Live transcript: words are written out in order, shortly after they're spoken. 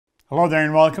Hello there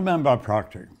and welcome. I'm Bob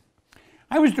Proctor.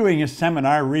 I was doing a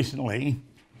seminar recently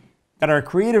that our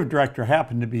creative director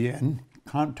happened to be in,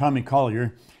 Tommy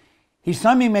Collier. He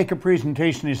saw me make a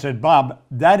presentation. He said, Bob,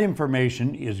 that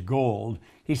information is gold.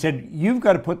 He said, you've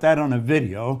got to put that on a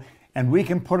video and we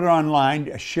can put it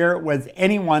online, share it with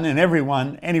anyone and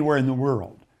everyone anywhere in the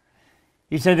world.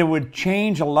 He said it would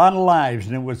change a lot of lives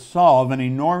and it would solve an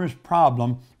enormous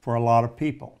problem for a lot of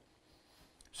people.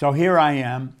 So here I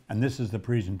am, and this is the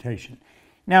presentation.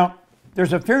 Now,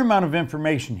 there's a fair amount of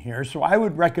information here, so I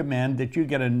would recommend that you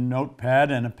get a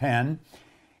notepad and a pen,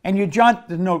 and you jot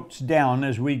the notes down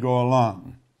as we go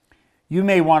along. You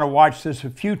may want to watch this a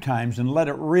few times and let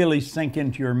it really sink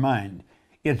into your mind.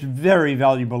 It's very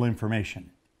valuable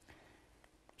information.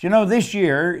 Do you know, this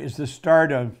year is the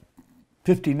start of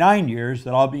 59 years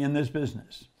that I'll be in this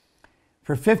business.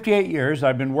 For 58 years,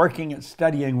 I've been working at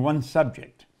studying one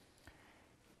subject.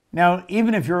 Now,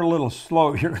 even if you're a little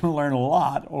slow, you're going to learn a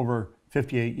lot over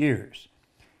 58 years.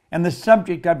 And the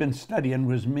subject I've been studying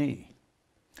was me.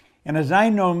 And as I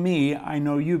know me, I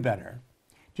know you better.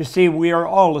 You see, we are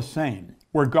all the same.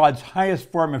 We're God's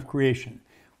highest form of creation.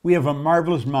 We have a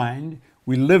marvelous mind,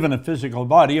 we live in a physical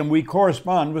body, and we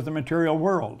correspond with the material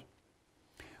world.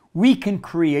 We can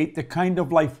create the kind of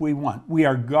life we want. We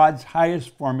are God's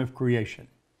highest form of creation.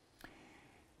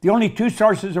 The only two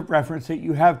sources of reference that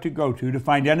you have to go to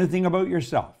find anything about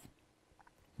yourself,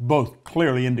 both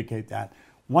clearly indicate that.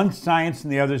 One's science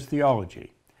and the other's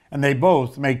theology. And they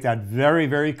both make that very,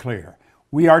 very clear.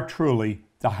 We are truly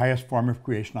the highest form of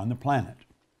creation on the planet.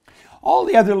 All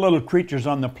the other little creatures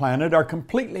on the planet are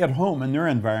completely at home in their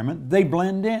environment. They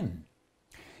blend in.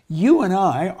 You and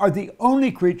I are the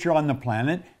only creature on the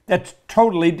planet that's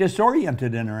totally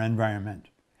disoriented in our environment.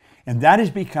 And that is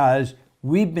because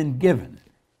we've been given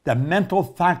the mental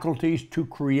faculties to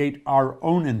create our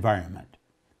own environment.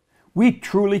 We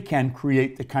truly can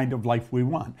create the kind of life we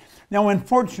want. Now,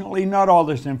 unfortunately, not all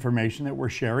this information that we're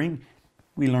sharing,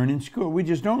 we learn in school. We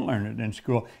just don't learn it in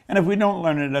school. And if we don't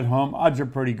learn it at home, odds are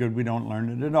pretty good we don't learn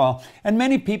it at all. And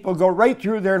many people go right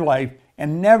through their life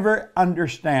and never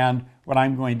understand what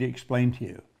I'm going to explain to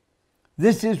you.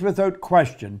 This is, without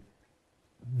question,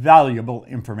 valuable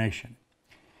information.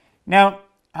 Now,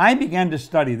 I began to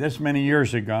study this many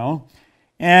years ago,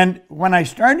 and when I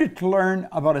started to learn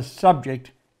about a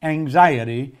subject,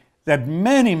 anxiety, that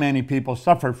many, many people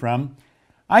suffer from,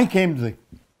 I came to the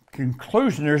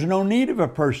conclusion there's no need of a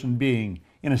person being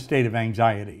in a state of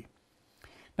anxiety.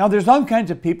 Now, there's all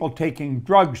kinds of people taking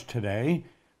drugs today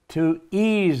to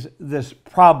ease this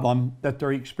problem that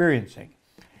they're experiencing.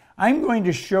 I'm going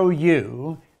to show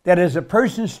you that as a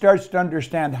person starts to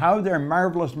understand how their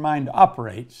marvelous mind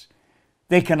operates,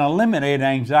 they can eliminate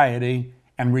anxiety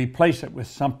and replace it with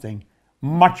something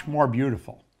much more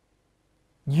beautiful.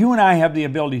 You and I have the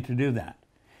ability to do that.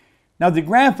 Now, the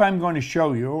graph I'm going to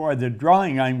show you, or the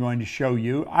drawing I'm going to show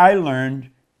you, I learned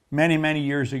many, many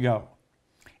years ago.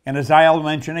 And as I'll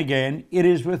mention again, it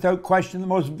is without question the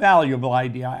most valuable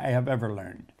idea I have ever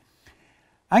learned.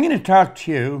 I'm going to talk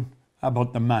to you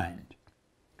about the mind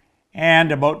and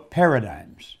about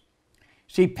paradigms.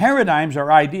 See, paradigms are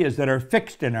ideas that are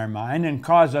fixed in our mind and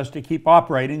cause us to keep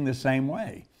operating the same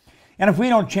way. And if we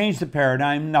don't change the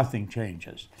paradigm, nothing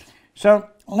changes. So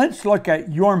let's look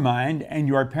at your mind and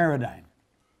your paradigm.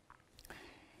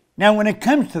 Now, when it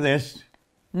comes to this,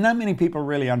 not many people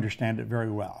really understand it very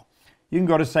well. You can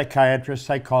go to psychiatrists,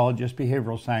 psychologists,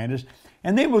 behavioral scientists,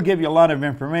 and they will give you a lot of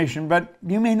information, but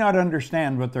you may not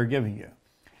understand what they're giving you.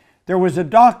 There was a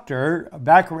doctor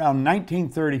back around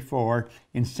 1934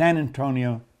 in San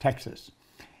Antonio, Texas.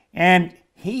 And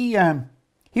he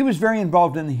was very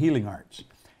involved in the healing arts.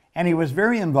 And he was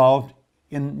very involved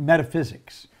in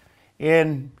metaphysics,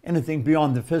 in anything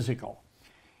beyond the physical.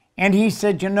 And he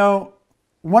said, you know,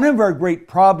 one of our great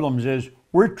problems is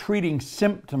we're treating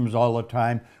symptoms all the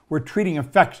time. We're treating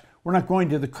effects. We're not going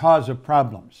to the cause of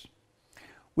problems.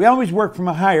 We always work from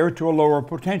a higher to a lower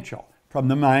potential, from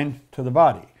the mind to the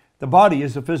body. The body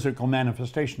is a physical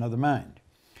manifestation of the mind.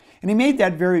 And he made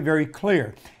that very, very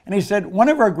clear. And he said, one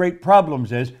of our great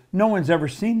problems is no one's ever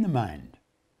seen the mind.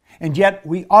 And yet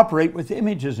we operate with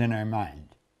images in our mind.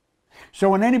 So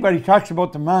when anybody talks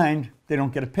about the mind, they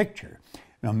don't get a picture.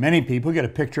 Now, many people get a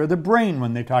picture of the brain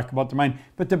when they talk about the mind,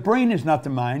 but the brain is not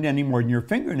the mind any more than your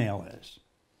fingernail is.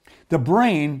 The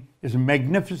brain, as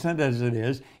magnificent as it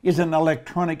is an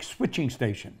electronic switching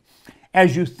station.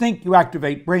 As you think, you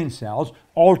activate brain cells,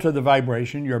 alter the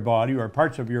vibration your body or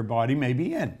parts of your body may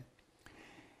be in.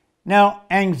 Now,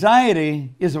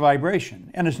 anxiety is a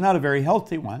vibration, and it's not a very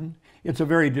healthy one. It's a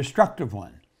very destructive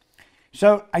one.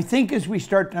 So I think as we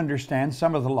start to understand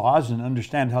some of the laws and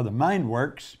understand how the mind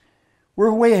works,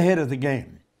 We're way ahead of the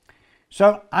game.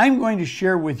 So I'm going to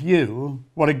share with you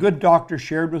what a good doctor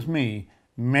shared with me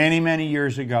many, many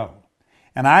years ago.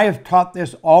 And I have taught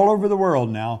this all over the world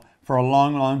now for a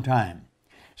long, long time.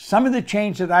 Some of the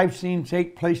change that I've seen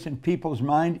take place in people's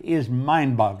mind is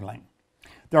mind-boggling.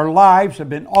 Their lives have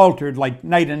been altered like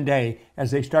night and day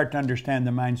as they start to understand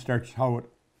the mind,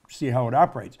 see how it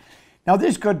operates. Now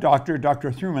this good doctor,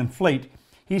 Dr. Thurman Fleet,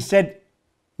 he said,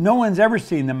 no one's ever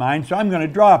seen the mind, so I'm going to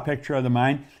draw a picture of the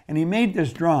mind, and he made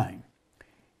this drawing.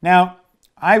 Now,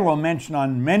 I will mention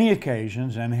on many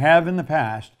occasions, and have in the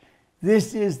past,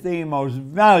 this is the most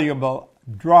valuable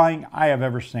drawing I have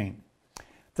ever seen.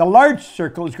 The large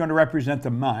circle is going to represent the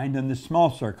mind, and the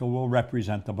small circle will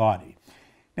represent the body.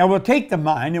 Now we'll take the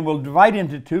mind and we'll divide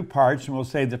into two parts, and we'll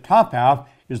say the top half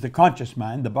is the conscious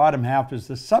mind, the bottom half is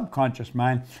the subconscious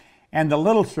mind, and the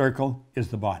little circle is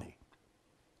the body.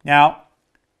 Now,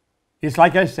 it's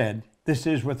like I said, this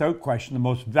is without question the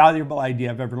most valuable idea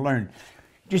I've ever learned.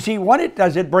 You see, what it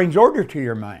does, it brings order to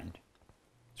your mind.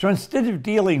 So instead of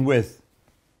dealing with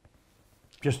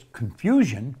just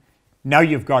confusion, now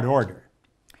you've got order.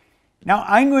 Now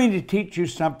I'm going to teach you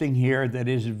something here that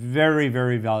is very,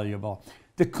 very valuable.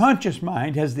 The conscious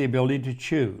mind has the ability to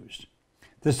choose.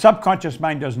 The subconscious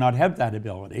mind does not have that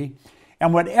ability.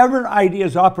 And whatever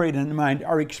ideas operate in the mind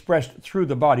are expressed through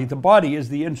the body. The body is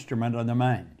the instrument of the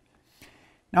mind.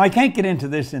 Now I can't get into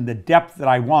this in the depth that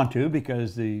I want to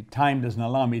because the time doesn't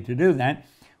allow me to do that.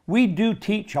 We do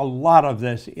teach a lot of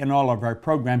this in all of our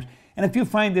programs. And if you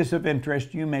find this of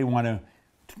interest, you may want to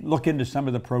look into some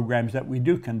of the programs that we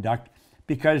do conduct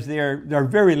because they're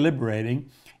very liberating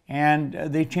and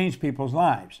they change people's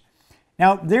lives.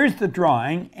 Now there's the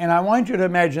drawing, and I want you to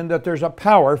imagine that there's a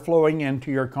power flowing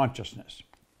into your consciousness.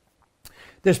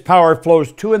 This power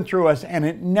flows to and through us, and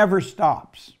it never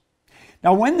stops.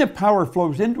 Now when the power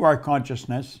flows into our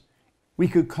consciousness, we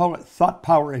could call it thought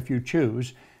power if you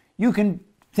choose, you can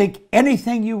think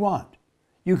anything you want.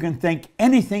 You can think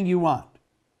anything you want.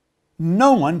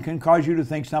 No one can cause you to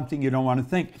think something you don't want to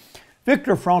think.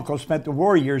 Viktor Frankl spent the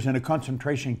war years in a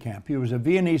concentration camp. He was a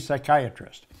Viennese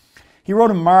psychiatrist. He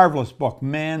wrote a marvelous book,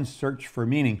 Man's Search for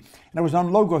Meaning, and it was on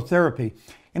logotherapy.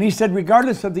 And he said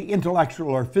regardless of the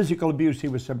intellectual or physical abuse he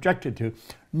was subjected to,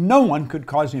 no one could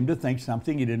cause him to think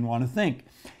something he didn't want to think.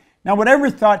 Now whatever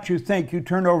thought you think, you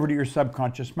turn over to your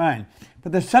subconscious mind.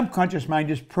 But the subconscious mind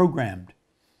is programmed.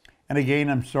 And again,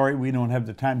 I'm sorry we don't have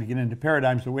the time to get into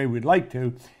paradigms the way we'd like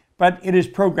to, but it is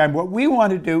programmed. What we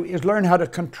want to do is learn how to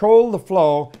control the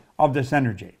flow of this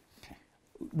energy.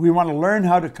 We want to learn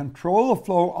how to control the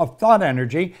flow of thought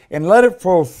energy and let it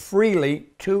flow freely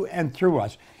to and through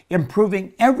us,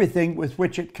 improving everything with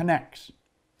which it connects.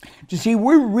 You see,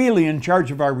 we're really in charge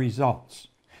of our results.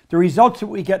 The results that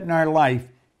we get in our life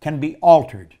can be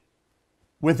altered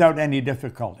without any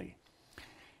difficulty.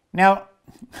 Now,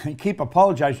 I keep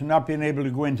apologizing for not being able to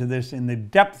go into this in the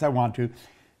depth I want to,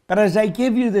 but as I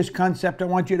give you this concept, I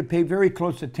want you to pay very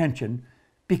close attention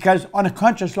because on a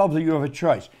conscious level, you have a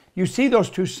choice. You see those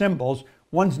two symbols,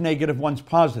 one's negative, one's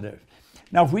positive.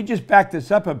 Now, if we just back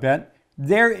this up a bit,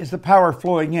 there is the power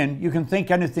flowing in. You can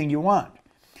think anything you want.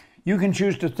 You can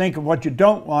choose to think of what you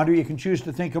don't want, or you can choose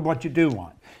to think of what you do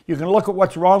want. You can look at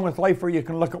what's wrong with life, or you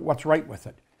can look at what's right with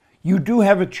it. You do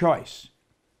have a choice.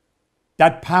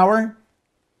 That power,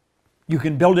 you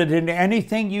can build it into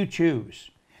anything you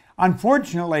choose.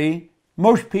 Unfortunately,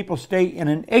 most people stay in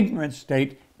an ignorant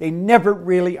state. They never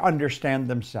really understand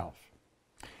themselves.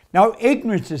 Now,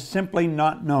 ignorance is simply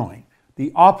not knowing.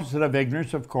 The opposite of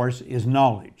ignorance, of course, is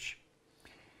knowledge.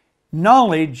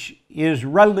 Knowledge is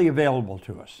readily available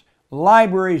to us.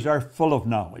 Libraries are full of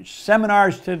knowledge.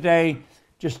 Seminars today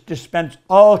just dispense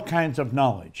all kinds of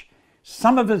knowledge.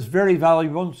 Some of it's very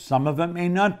valuable, some of it may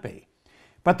not be.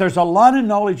 But there's a lot of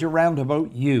knowledge around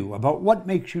about you, about what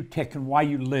makes you tick and why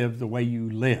you live the way you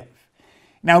live.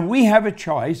 Now, we have a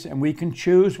choice and we can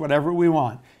choose whatever we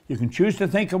want. You can choose to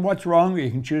think of what's wrong or you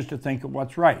can choose to think of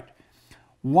what's right.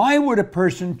 Why would a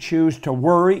person choose to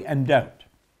worry and doubt?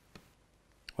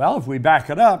 Well, if we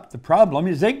back it up, the problem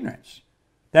is ignorance.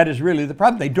 That is really the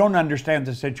problem. They don't understand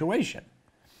the situation.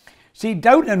 See,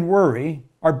 doubt and worry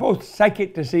are both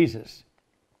psychic diseases.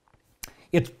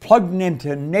 It's plugged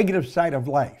into a negative side of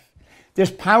life. This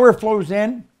power flows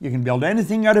in. You can build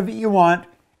anything out of it you want.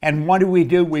 And what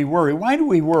do? We worry. Why do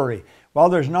we worry? Well,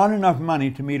 there's not enough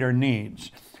money to meet our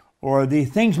needs. Or the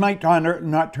things might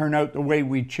not turn out the way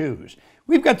we choose.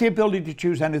 We've got the ability to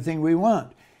choose anything we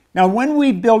want. Now, when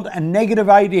we build a negative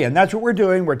idea, and that's what we're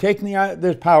doing, we're taking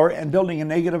this power and building a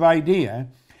negative idea,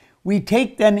 we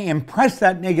impress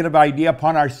that negative idea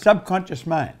upon our subconscious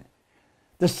mind.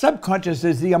 The subconscious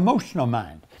is the emotional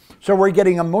mind. So we're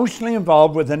getting emotionally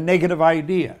involved with a negative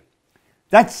idea.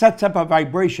 That sets up a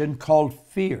vibration called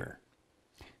fear.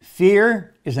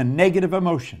 Fear is a negative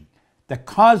emotion. The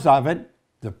cause of it,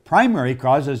 the primary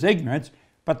cause, is ignorance,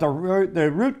 but the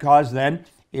root cause then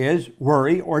is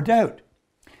worry or doubt.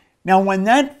 Now, when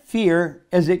that fear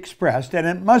is expressed, and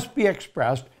it must be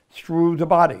expressed through the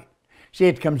body. See,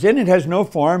 it comes in, it has no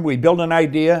form. We build an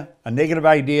idea, a negative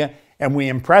idea, and we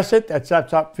impress it. That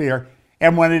sets up fear.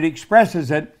 And when it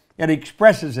expresses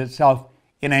itself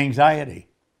in anxiety.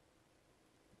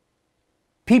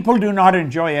 People do not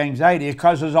enjoy anxiety. It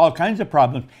causes all kinds of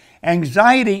problems.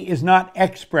 Anxiety is not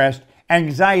expressed.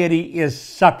 Anxiety is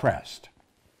suppressed.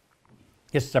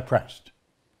 It's suppressed.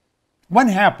 What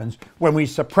happens when we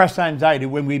suppress anxiety,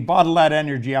 when we bottle that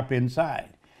energy up inside?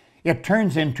 It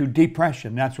turns into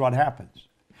depression. That's what happens.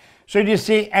 So you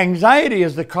see, anxiety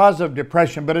is the cause of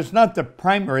depression, but it's not the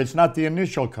primary, it's not the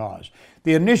initial cause.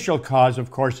 The initial cause,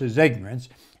 of course, is ignorance.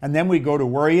 And then we go to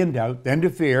worry and doubt, then to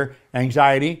fear,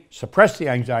 anxiety, suppress the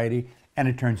anxiety, and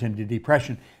it turns into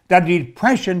depression. That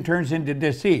depression turns into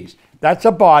disease. That's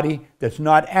a body that's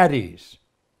not at ease.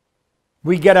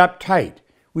 We get uptight.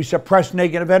 We suppress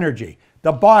negative energy.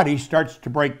 The body starts to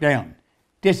break down.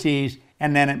 Disease,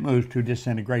 and then it moves to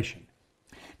disintegration.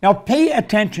 Now pay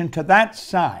attention to that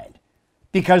side,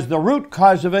 because the root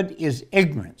cause of it is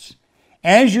ignorance.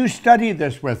 As you study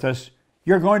this with us,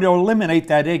 you're going to eliminate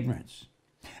that ignorance.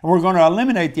 And we're going to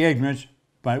eliminate the ignorance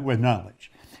with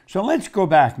knowledge. So let's go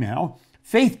back now.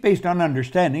 Faith based on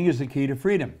understanding is the key to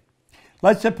freedom.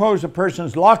 Let's suppose a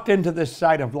person's locked into this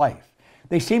side of life.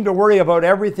 They seem to worry about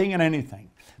everything and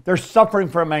anything. They're suffering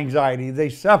from anxiety. They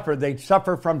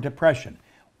suffer from depression.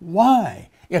 Why?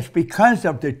 It's because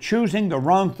of the choosing the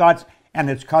wrong thoughts, and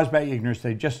it's caused by ignorance.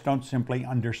 They just don't simply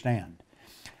understand.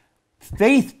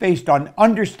 Faith based on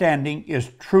understanding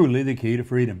is truly the key to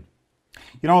freedom.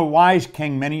 You know, a wise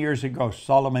king many years ago,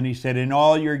 Solomon, he said, in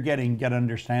all you're getting, get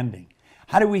understanding.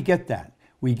 How do we get that?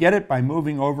 We get it by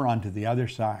moving over onto the other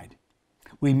side.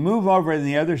 We move over to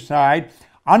the other side.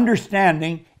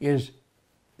 Understanding is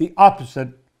the opposite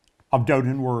of doubt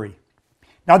and worry.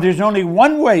 Now, there's only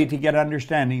one way to get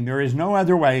understanding. There is no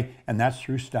other way, and that's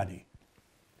through study.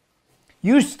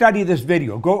 You study this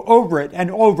video, go over it and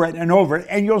over it and over it,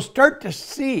 and you'll start to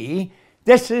see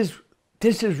this is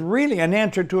really an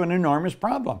answer to an enormous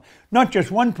problem. Not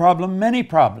just one problem, many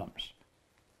problems.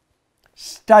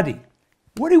 Study.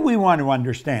 What do we want to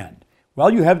understand?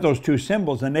 Well, you have those two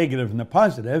symbols, the negative and the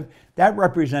positive. That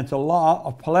represents a law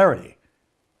of polarity.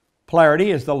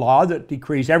 Polarity is the law that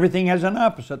decrees everything has an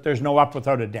opposite. There's no up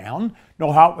without a down,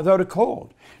 no hot without a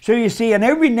cold. So you see, in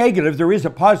every negative there is a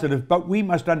positive, but we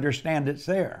must understand it's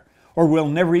there, or we'll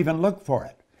never even look for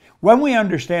it. When we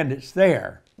understand it's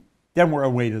there, then we're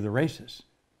away to the races.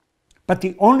 But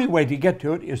the only way to get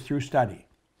to it is through study.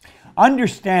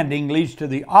 Understanding leads to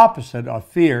the opposite of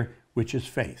fear, which is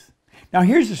faith. Now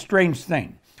here's a strange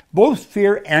thing. Both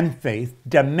fear and faith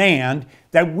demand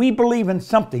that we believe in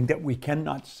something that we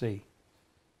cannot see.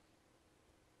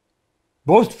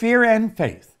 Both fear and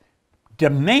faith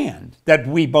demand that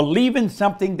we believe in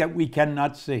something that we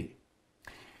cannot see.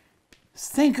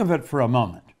 Think of it for a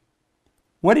moment.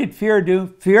 What did fear do?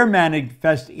 Fear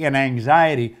manifests in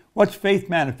anxiety. What's faith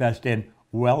manifest in?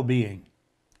 Well-being.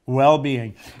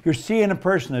 Well-being. You're seeing a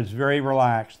person that's very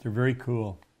relaxed. They're very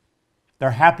cool.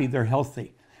 They're happy. They're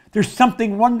healthy. There's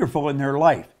something wonderful in their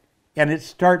life, and it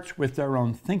starts with their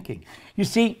own thinking. You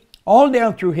see, all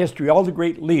down through history, all the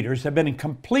great leaders have been in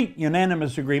complete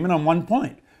unanimous agreement on one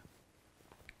point.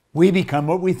 We become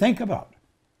what we think about.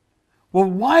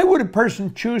 Well, why would a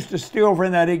person choose to stay over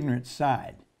on that ignorant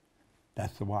side?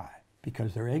 That's the why.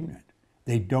 Because they're ignorant.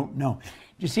 They don't know.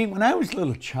 You see, when I was a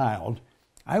little child,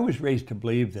 I was raised to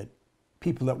believe that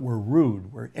people that were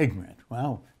rude were ignorant.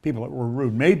 Well, people that were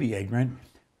rude may be ignorant,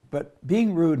 but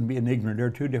being rude and being ignorant are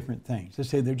two different things. They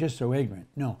say they're just so ignorant.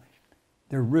 No,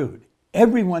 they're rude.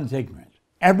 Everyone's ignorant.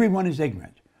 Everyone is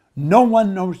ignorant. No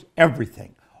one knows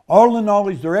everything. All the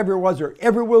knowledge there ever was or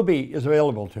ever will be is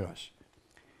available to us.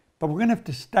 But we're going to have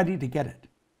to study to get it.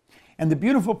 And the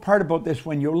beautiful part about this,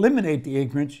 when you eliminate the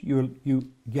ignorance, you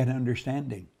get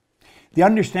understanding. The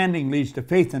understanding leads to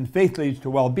faith, and faith leads to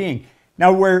well-being.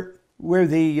 Now, where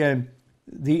the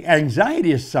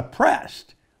anxiety is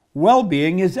suppressed,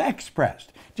 well-being is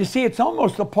expressed. You see, it's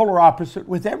almost the polar opposite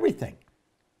with everything.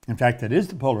 In fact, it is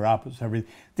the polar opposite of everything.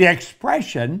 The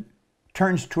expression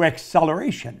turns to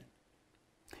acceleration.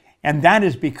 And that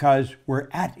is because we're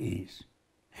at ease.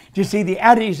 You see, the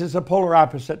at ease is the polar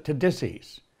opposite to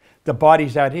dis-ease. The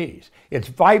body's at ease. It's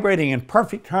vibrating in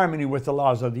perfect harmony with the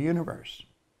laws of the universe.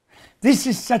 This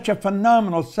is such a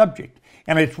phenomenal subject.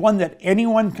 and it's one that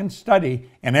anyone can study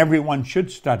and everyone should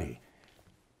study.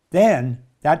 Then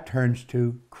that turns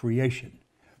to creation.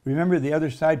 Remember, the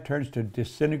other side turns to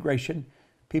disintegration.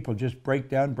 People just break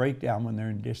down when they're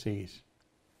in dis-ease.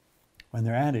 When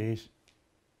they're at ease,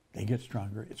 they get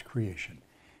stronger. It's creation.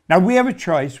 Now, we have a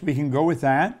choice. We can go with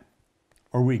that,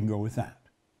 or we can go with that.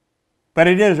 But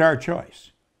it is our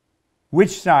choice.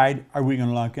 Which side are we going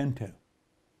to lock into?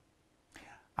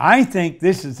 I think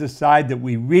this is the side that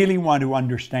we really want to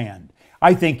understand.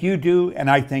 I think you do, and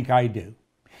I think I do.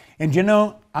 And you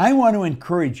know, I want to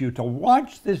encourage you to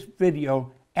watch this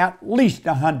video at least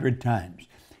 100 times.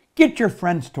 Get your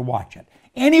friends to watch it.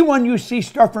 Anyone you see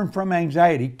suffering from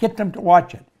anxiety, get them to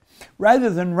watch it. Rather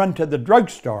than run to the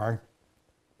drugstore,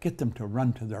 get them to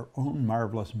run to their own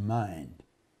marvelous mind.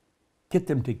 Get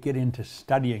them to get into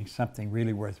studying something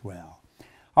really worthwhile.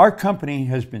 Our company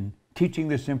has been teaching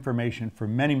this information for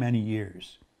many, many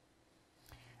years.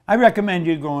 I recommend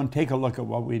you go and take a look at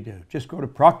what we do. Just go to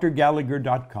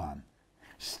proctorgallagher.com.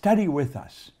 Study with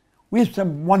us. We have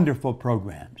some wonderful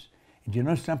programs. And you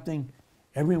know something?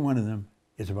 Every one of them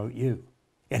is about you.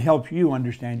 It helps you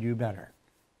understand you better.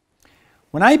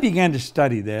 When I began to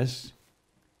study this,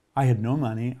 I had no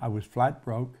money. I was flat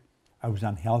broke. I was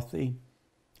unhealthy.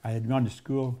 I had gone to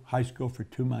school, high school for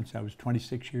 2 months. I was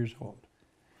 26 years old.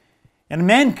 And a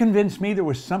man convinced me there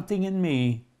was something in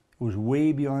me that was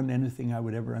way beyond anything I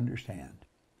would ever understand.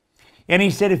 And he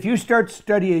said, if you start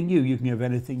studying you can have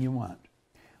anything you want.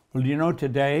 Well, you know,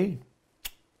 today,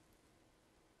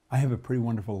 I have a pretty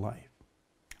wonderful life.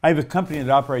 I have a company that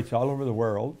operates all over the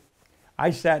world.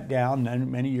 I sat down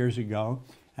many years ago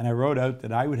and I wrote out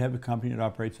that I would have a company that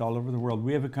operates all over the world.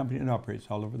 We have a company that operates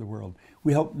all over the world.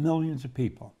 We help millions of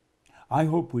people. I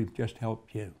hope we've just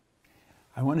helped you.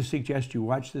 I want to suggest you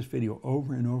watch this video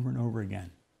over and over and over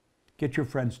again. Get your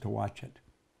friends to watch it.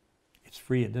 It's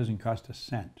free. It doesn't cost a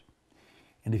cent.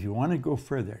 And if you want to go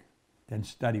further, then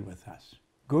study with us.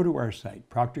 Go to our site,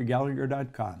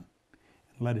 proctorgallagher.com,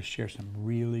 and let us share some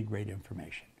really great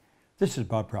information. This is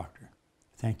Bob Proctor.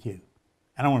 Thank you.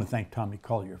 And I want to thank Tommy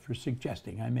Collier for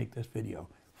suggesting I make this video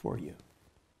for you.